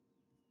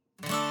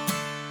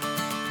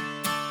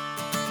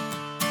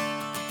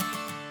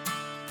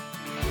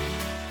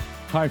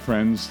Hi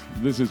friends,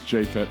 this is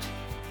Japhet.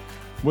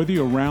 Whether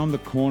you're around the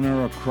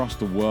corner or across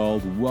the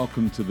world,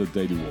 welcome to the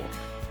Daily Walk.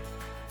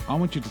 I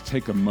want you to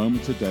take a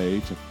moment today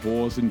to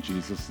pause in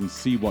Jesus and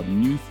see what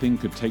new thing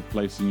could take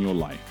place in your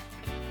life.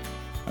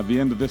 At the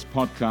end of this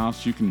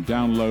podcast, you can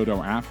download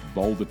our app,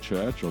 Boulder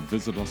Church, or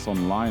visit us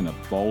online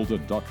at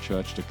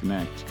boulder.church to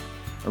connect.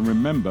 And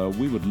remember,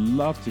 we would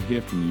love to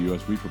hear from you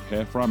as we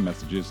prepare for our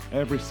messages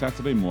every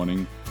Saturday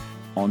morning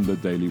on the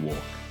Daily Walk.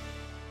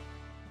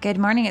 Good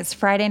morning. It's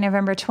Friday,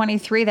 November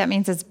 23. That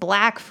means it's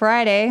Black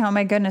Friday. Oh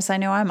my goodness, I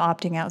know I'm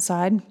opting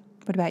outside.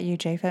 What about you,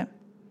 Japhet?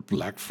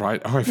 Black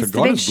Friday. Oh, I It's forgot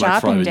the big it's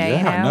Black shopping Friday.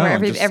 day, Yeah, where I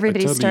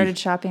everybody totally- started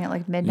shopping at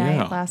like midnight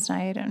Yeah. last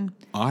night, and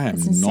I am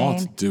it's insane.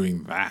 not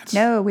doing that.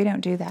 No, we don't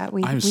do that.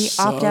 We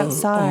opt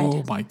outside.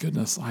 Oh my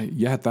goodness!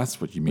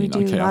 That's what you mean. We do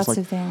Okay, I was lots like,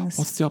 of things.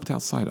 what's the opt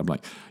outside? I'm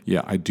like,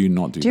 yeah, I do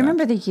not do. Do you that.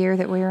 remember the year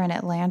that we were in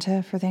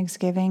Atlanta for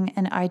Thanksgiving,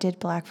 and I did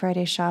Black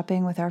Friday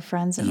shopping with our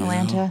friends in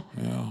Atlanta?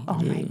 Yeah.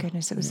 Oh my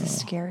goodness, it was the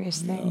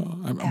scariest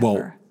thing ever.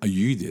 Well,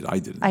 you did. I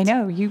didn't. I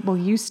know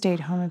you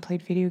stayed home and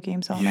played video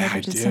games all night, I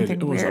which is did. something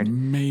It was weird.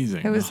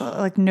 amazing. It was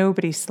like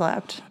nobody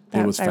slept.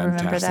 It was I remember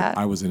fantastic. that.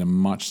 I was in a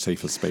much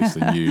safer space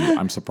than you.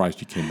 I'm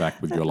surprised you came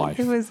back with your life.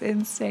 It was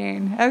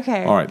insane.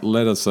 Okay. All right,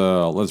 let's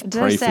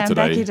pray for I'm today.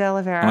 Becky De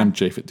Oliveira. I'm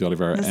Japhet De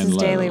Oliveira. This is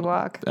Daily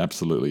Walk.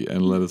 Absolutely,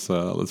 and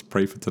let's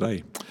pray for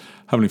today.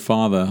 Heavenly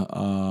Father,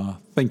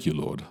 thank you,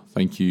 Lord.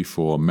 Thank you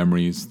for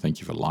memories. Thank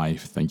you for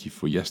life. Thank you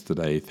for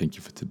yesterday. Thank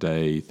you for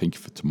today. Thank you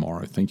for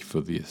tomorrow. Thank you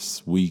for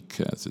this week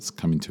as it's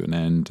coming to an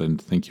end.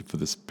 And thank you for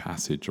this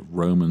passage of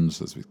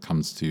Romans as it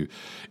comes to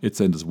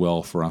its end as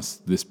well for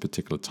us this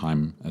particular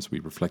time as we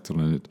reflected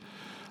on it.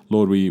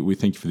 Lord, we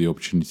thank you for the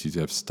opportunity to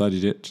have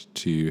studied it,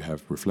 to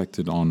have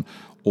reflected on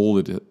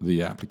all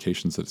the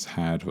applications that it's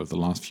had over the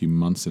last few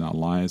months in our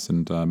lives,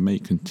 and may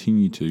it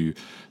continue to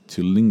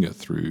linger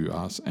through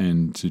us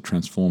and to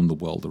transform the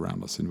world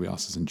around us. And we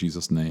ask this in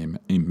Jesus' name,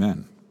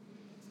 amen.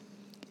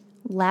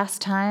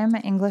 Last time,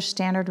 English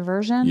Standard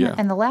Version, Yeah.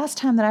 and the last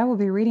time that I will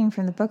be reading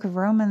from the book of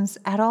Romans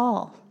at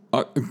all.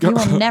 You You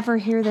will never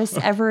hear this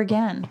ever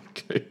again.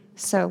 Okay.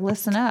 So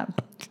listen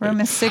up.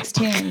 Romans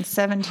 16,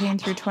 17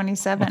 through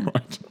 27.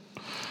 Right.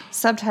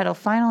 Subtitle,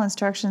 Final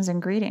Instructions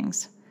and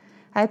Greetings.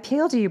 I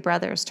appeal to you,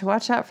 brothers, to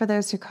watch out for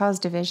those who cause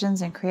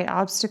divisions and create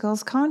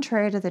obstacles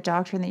contrary to the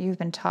doctrine that you've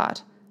been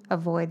taught.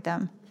 Avoid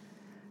them.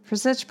 For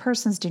such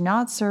persons do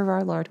not serve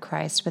our Lord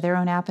Christ, but their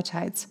own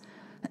appetites,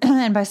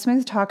 and by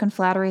smooth talk and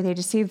flattery they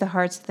deceive the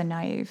hearts of the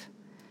naive.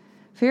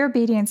 For your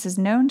obedience is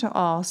known to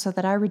all, so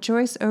that I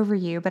rejoice over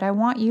you, but I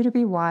want you to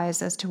be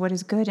wise as to what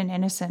is good and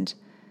innocent,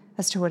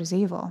 as to what is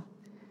evil.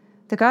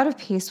 The God of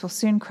peace will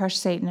soon crush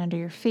Satan under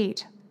your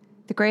feet.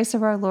 The grace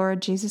of our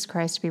Lord Jesus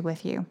Christ be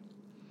with you.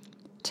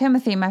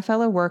 Timothy, my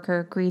fellow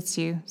worker, greets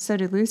you. So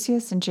do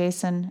Lucius and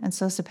Jason and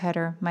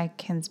Sosipater, my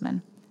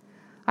kinsmen.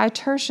 I,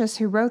 Tertius,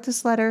 who wrote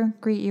this letter,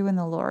 greet you in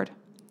the Lord.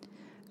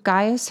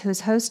 Gaius, who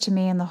is host to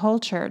me and the whole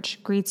church,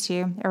 greets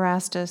you.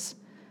 Erastus,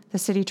 the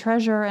city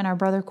treasurer, and our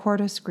brother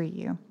Quartus greet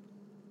you.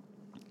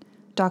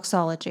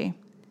 Doxology.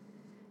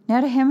 Now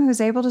to him who is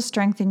able to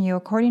strengthen you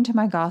according to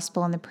my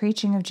gospel and the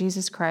preaching of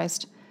Jesus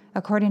Christ,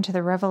 according to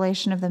the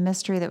revelation of the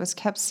mystery that was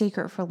kept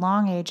secret for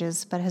long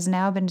ages, but has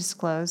now been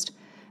disclosed,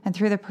 and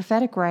through the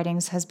prophetic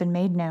writings has been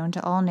made known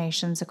to all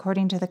nations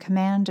according to the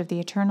command of the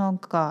eternal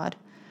God,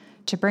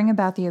 to bring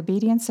about the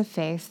obedience of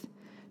faith.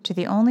 To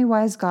the only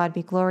wise God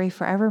be glory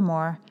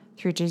forevermore,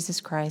 through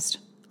Jesus Christ.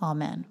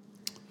 Amen.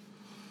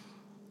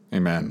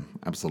 Amen.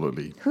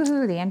 Absolutely.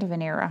 Woohoo, the end of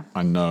an era.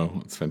 I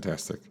know. It's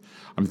fantastic.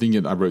 I'm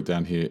thinking, I wrote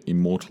down here,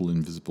 immortal,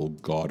 invisible,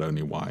 God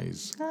only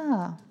wise.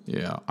 Ah,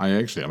 Yeah,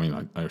 I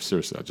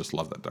seriously, I just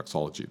love that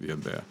doxology at the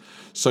end there.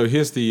 So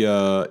here's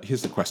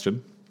the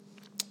question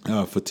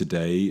for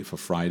today, for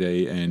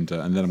Friday, and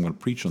then I'm going to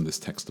preach on this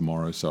text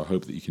tomorrow. So I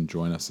hope that you can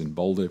join us in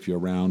Boulder if you're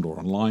around or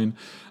online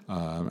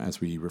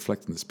as we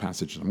reflect on this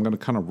passage. And I'm going to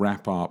kind of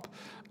wrap up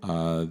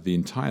the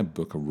entire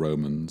book of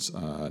Romans,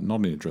 not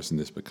only addressing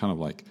this, but kind of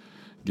like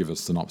give a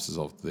synopsis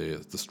of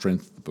the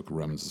strength of the book of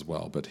Romans as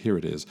well. But here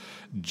it is.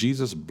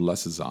 Jesus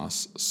blesses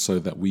us so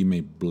that we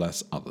may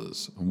bless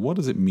others. And what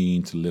does it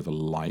mean to live a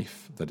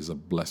life that is a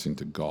blessing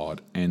to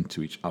God and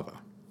to each other?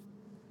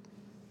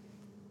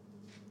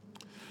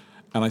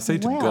 And I say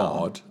to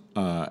God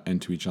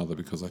and to each other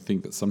because I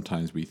think that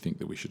sometimes we think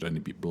that we should only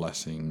be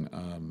blessing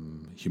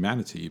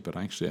humanity, but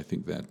actually I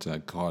think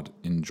that God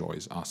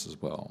enjoys us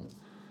as well.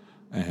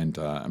 And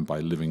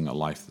by living a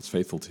life that's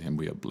faithful to Him,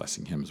 we are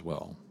blessing Him as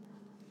well.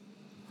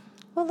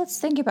 well, let's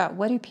think about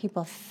what do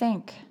people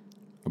think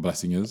A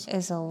blessing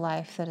is a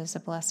life that is a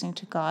blessing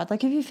to God.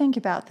 Like if you think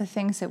about the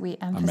things that we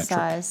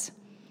emphasize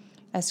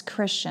as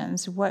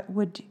Christians,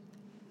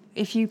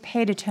 if you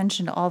paid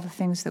attention to all the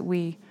things that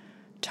we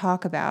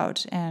talk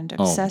about and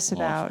obsess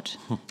about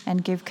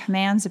and give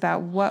commands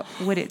about, what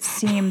would it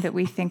seem that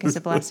we think is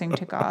a blessing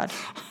to God?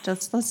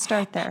 Let's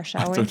start there,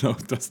 shall we? I don't know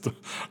if that's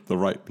the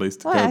right place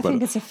to Well, go. I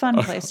think it's a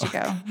fun place to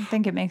go. I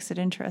think it makes it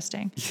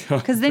interesting.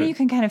 Because then you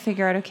can kind of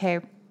figure out, okay,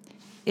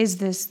 is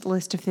this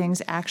list of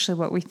things actually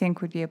what we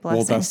think would be a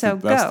blessing?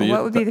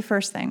 What would be the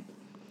first thing?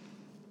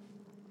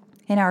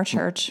 In our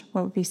church,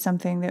 what would be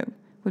something that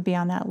would be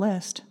on that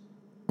list?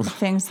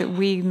 Things that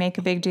we make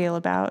a big deal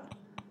about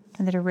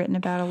and that are written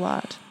about a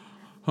lot.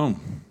 You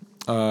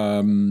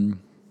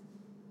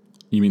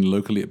mean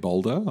locally at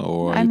Boulder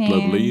or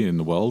globally in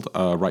the world?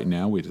 Right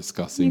now, we're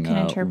discussing you can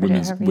interpret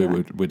it however you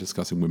want. We're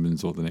discussing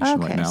women's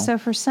ordination right now. So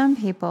for some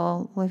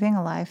people, living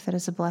a life that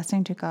is a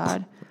blessing to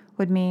God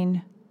would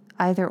mean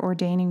either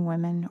ordaining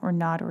women or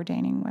not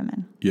ordaining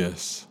women.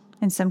 Yes.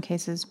 In some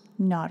cases,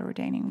 not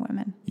ordaining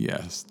women.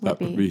 Yes, that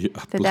would be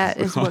that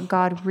is what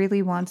God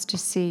really wants to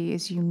see,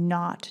 is you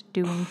not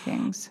doing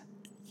things.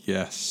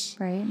 Yes.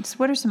 Right? So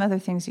what are some other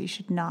things that you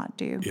should not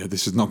do? Yeah,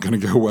 this is not going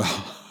to go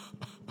well.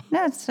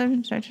 No, I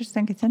just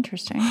think it's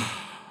interesting.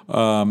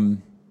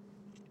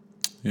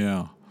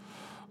 Yeah.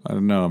 I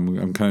don't know.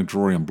 I'm kind of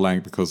drawing a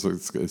blank because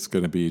it's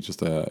going to be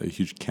just a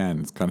huge can.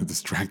 It's kind of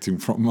distracting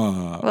from...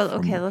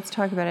 let's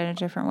talk about it in a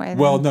different way then.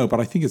 Well, no, but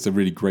I think it's a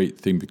really great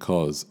thing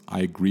because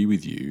I agree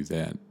with you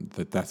that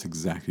that's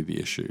exactly the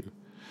issue.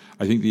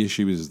 I think the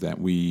issue is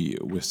that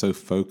we're so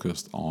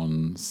focused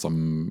on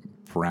some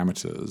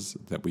parameters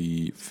that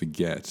we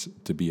forget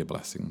to be a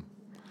blessing.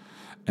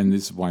 And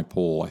this is why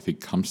Paul, I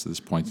think, comes to this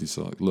point. He's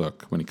like,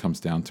 look, when it comes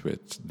down to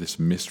it, this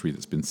mystery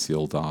that's been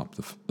sealed up,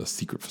 the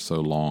secret for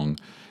so long,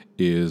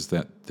 is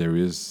that there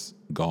is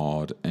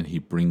God, and he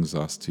brings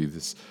us to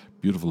this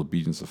beautiful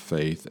obedience of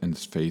faith, and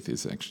this faith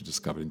is actually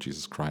discovered in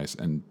Jesus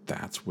Christ, and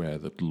that's where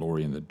the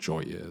glory and the joy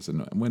is.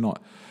 And we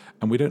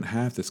don't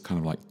have this kind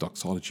of like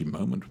doxology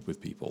moment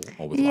with people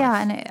or with life.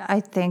 Yeah, and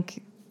I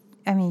think,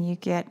 you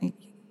get,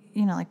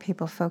 like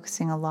people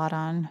focusing a lot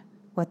on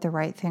what the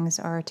right things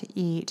are to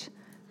eat,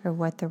 or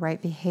what the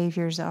right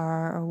behaviors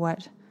are, or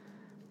what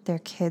their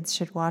kids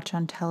should watch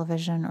on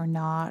television or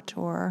not,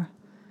 or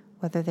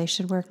whether they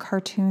should wear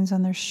cartoons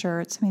on their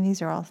shirts.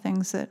 These are all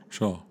things that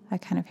I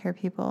kind of hear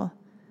people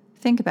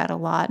think about a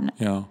lot. And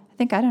I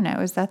think,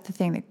 is that the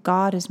thing that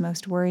God is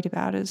most worried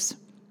about, is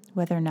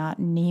whether or not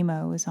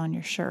Nemo is on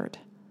your shirt?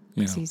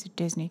 Because he's a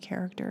Disney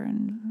character.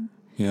 And,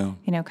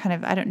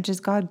 does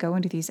God go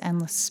into these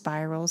endless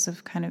spirals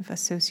of kind of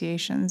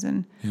associations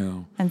and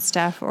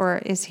stuff? Or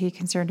is he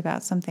concerned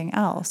about something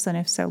else? And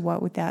if so,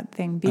 what would that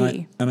thing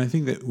be? And I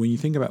think that when you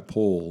think about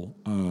Paul,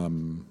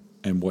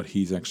 and what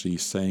he's actually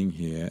saying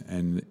here,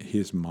 and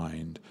his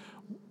mind,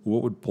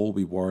 what would Paul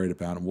be worried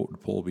about, and what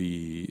would Paul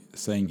be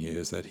saying here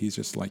is that he's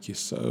just like, he's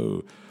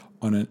so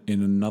in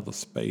another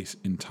space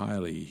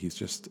entirely. He's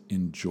just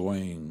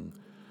enjoying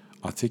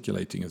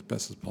articulating as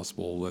best as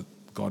possible that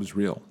God is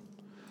real,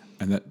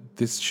 and that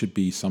this should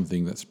be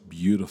something that's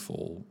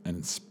beautiful and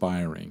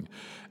inspiring.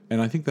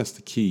 And I think that's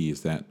the key,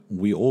 is that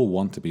we all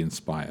want to be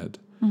inspired,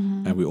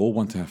 and we all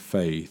want to have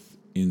faith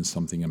in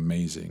something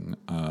amazing,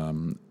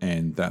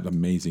 and that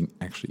amazing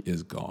actually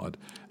is God,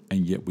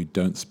 and yet we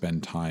don't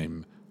spend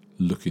time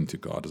looking to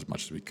God as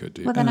much as we could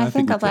do. Well, then I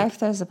think a life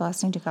that is a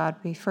blessing to God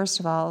would be, first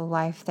of all, a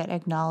life that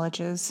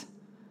acknowledges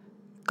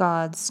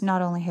God's,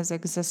 not only his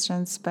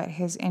existence, but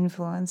his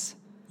influence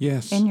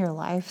in your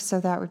life. So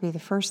that would be the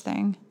first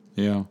thing.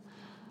 Yeah,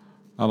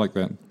 I like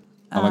that.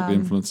 I like the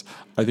influence.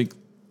 I think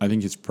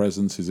his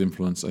presence, his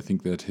influence, I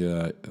think that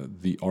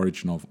the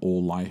origin of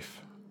all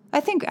life. I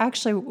think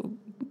actually,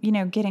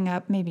 getting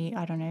up, maybe,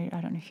 I don't know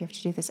if you have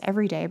to do this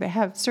every day,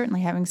 but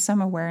certainly having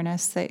some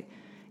awareness that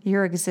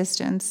your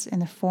existence in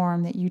the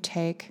form that you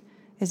take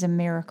is a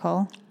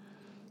miracle.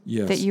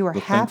 Yes, that you are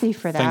happy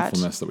for that.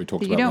 Thankfulness that we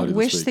talked about. That you don't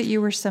wish that you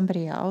were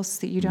somebody else,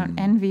 that you don't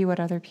envy what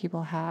other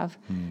people have,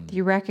 that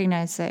you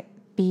recognize that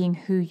being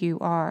who you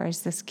are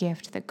is this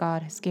gift that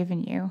God has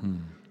given you.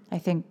 I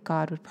think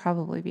God would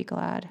probably be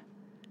glad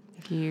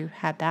if you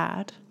had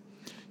that.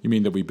 You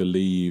mean that we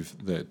believe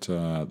that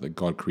that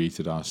God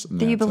created us? And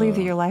that you believe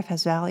that your life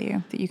has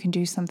value, that you can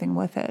do something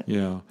with it.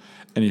 Yeah.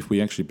 And if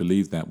we actually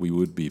believe that, we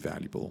would be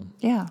valuable.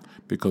 Yeah.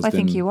 Because I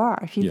think you are.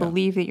 If you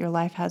believe that your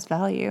life has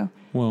value,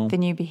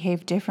 then you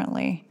behave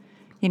differently.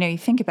 You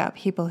think about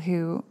people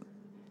who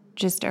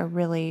just are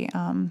really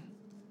kind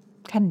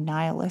of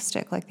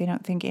nihilistic, like they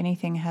don't think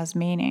anything has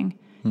meaning.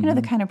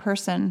 The kind of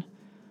person...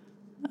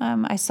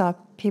 I saw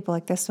people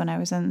like this when I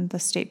was in the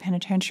state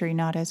penitentiary,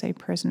 not as a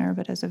prisoner,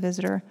 but as a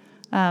visitor.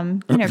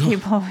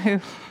 People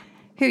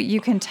who you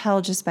can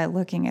tell just by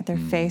looking at their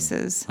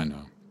faces. I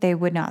know. They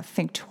would not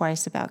think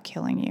twice about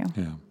killing you.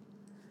 Yeah.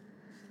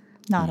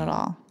 Not at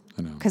all.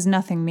 I know. Because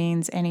nothing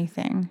means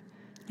anything.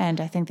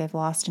 And I think they've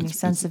lost any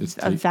sense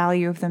of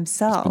value of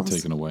themselves. It's been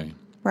taken away.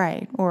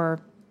 Right. Or,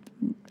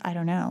 I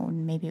don't know,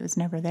 maybe it was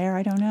never there.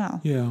 I don't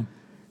know. Yeah.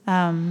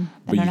 I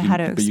don't know how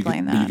to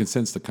explain that. But you can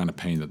sense the kind of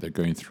pain that they're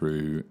going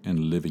through and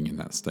living in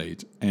that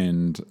state.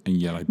 And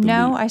yet I believe...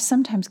 No, I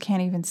sometimes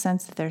can't even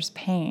sense that there's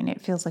pain.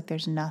 It feels like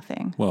there's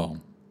nothing.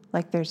 Well...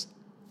 Like there's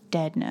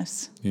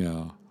deadness.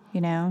 Yeah.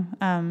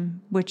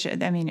 Which,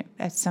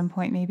 at some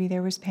point maybe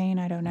there was pain.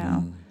 I don't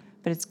know.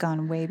 But it's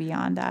gone way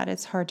beyond that.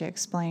 It's hard to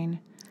explain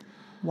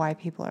why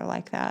people are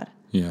like that.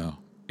 Yeah,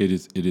 it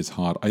is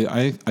hard.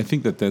 I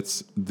think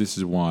this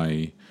is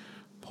why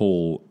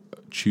Paul,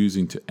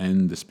 choosing to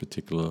end this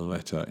particular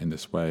letter in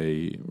this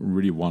way,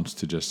 really wants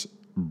to just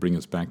bring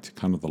us back to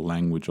kind of the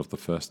language of the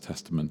First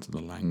Testament, and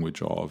the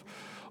language of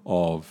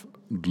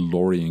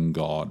glorying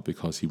God,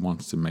 because he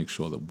wants to make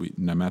sure that we,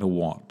 no matter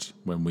what,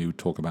 when we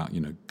talk about,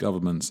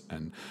 governments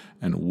and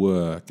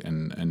work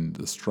and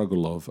the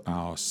struggle of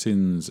our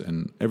sins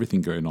and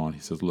everything going on, he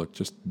says, look,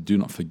 just do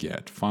not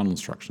forget, final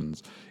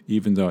instructions,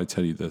 even though I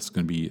tell you there's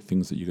going to be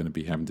things that you're going to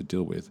be having to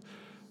deal with,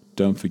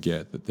 don't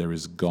forget that there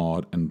is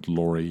God and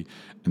glory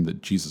and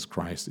that Jesus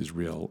Christ is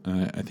real.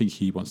 And I think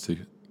he wants to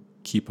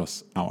keep our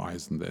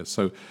eyes in there.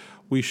 So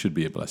we should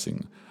be a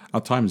blessing. Our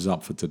time is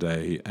up for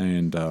today,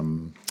 and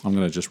I'm going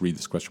to just read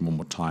this question one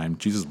more time.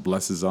 Jesus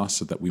blesses us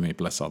so that we may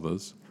bless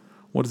others.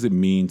 What does it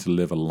mean to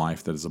live a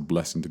life that is a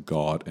blessing to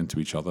God and to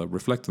each other?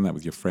 Reflect on that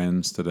with your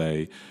friends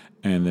today,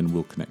 and then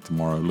we'll connect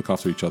tomorrow. Look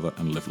after each other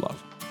and live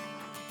love.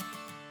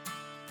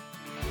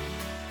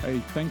 Hey,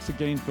 thanks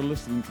again for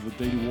listening to the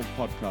Daily Walk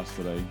podcast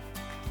today.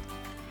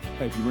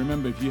 Hey, if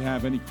you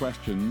have any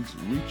questions,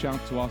 reach out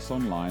to us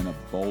online at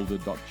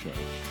boulder.church.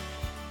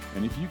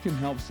 And if you can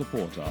help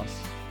support us,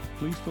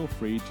 please feel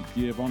free to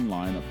give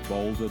online at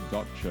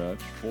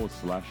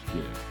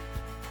boulder.church/give.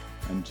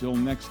 Until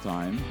next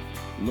time,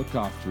 look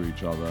after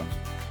each other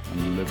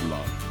and live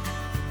love.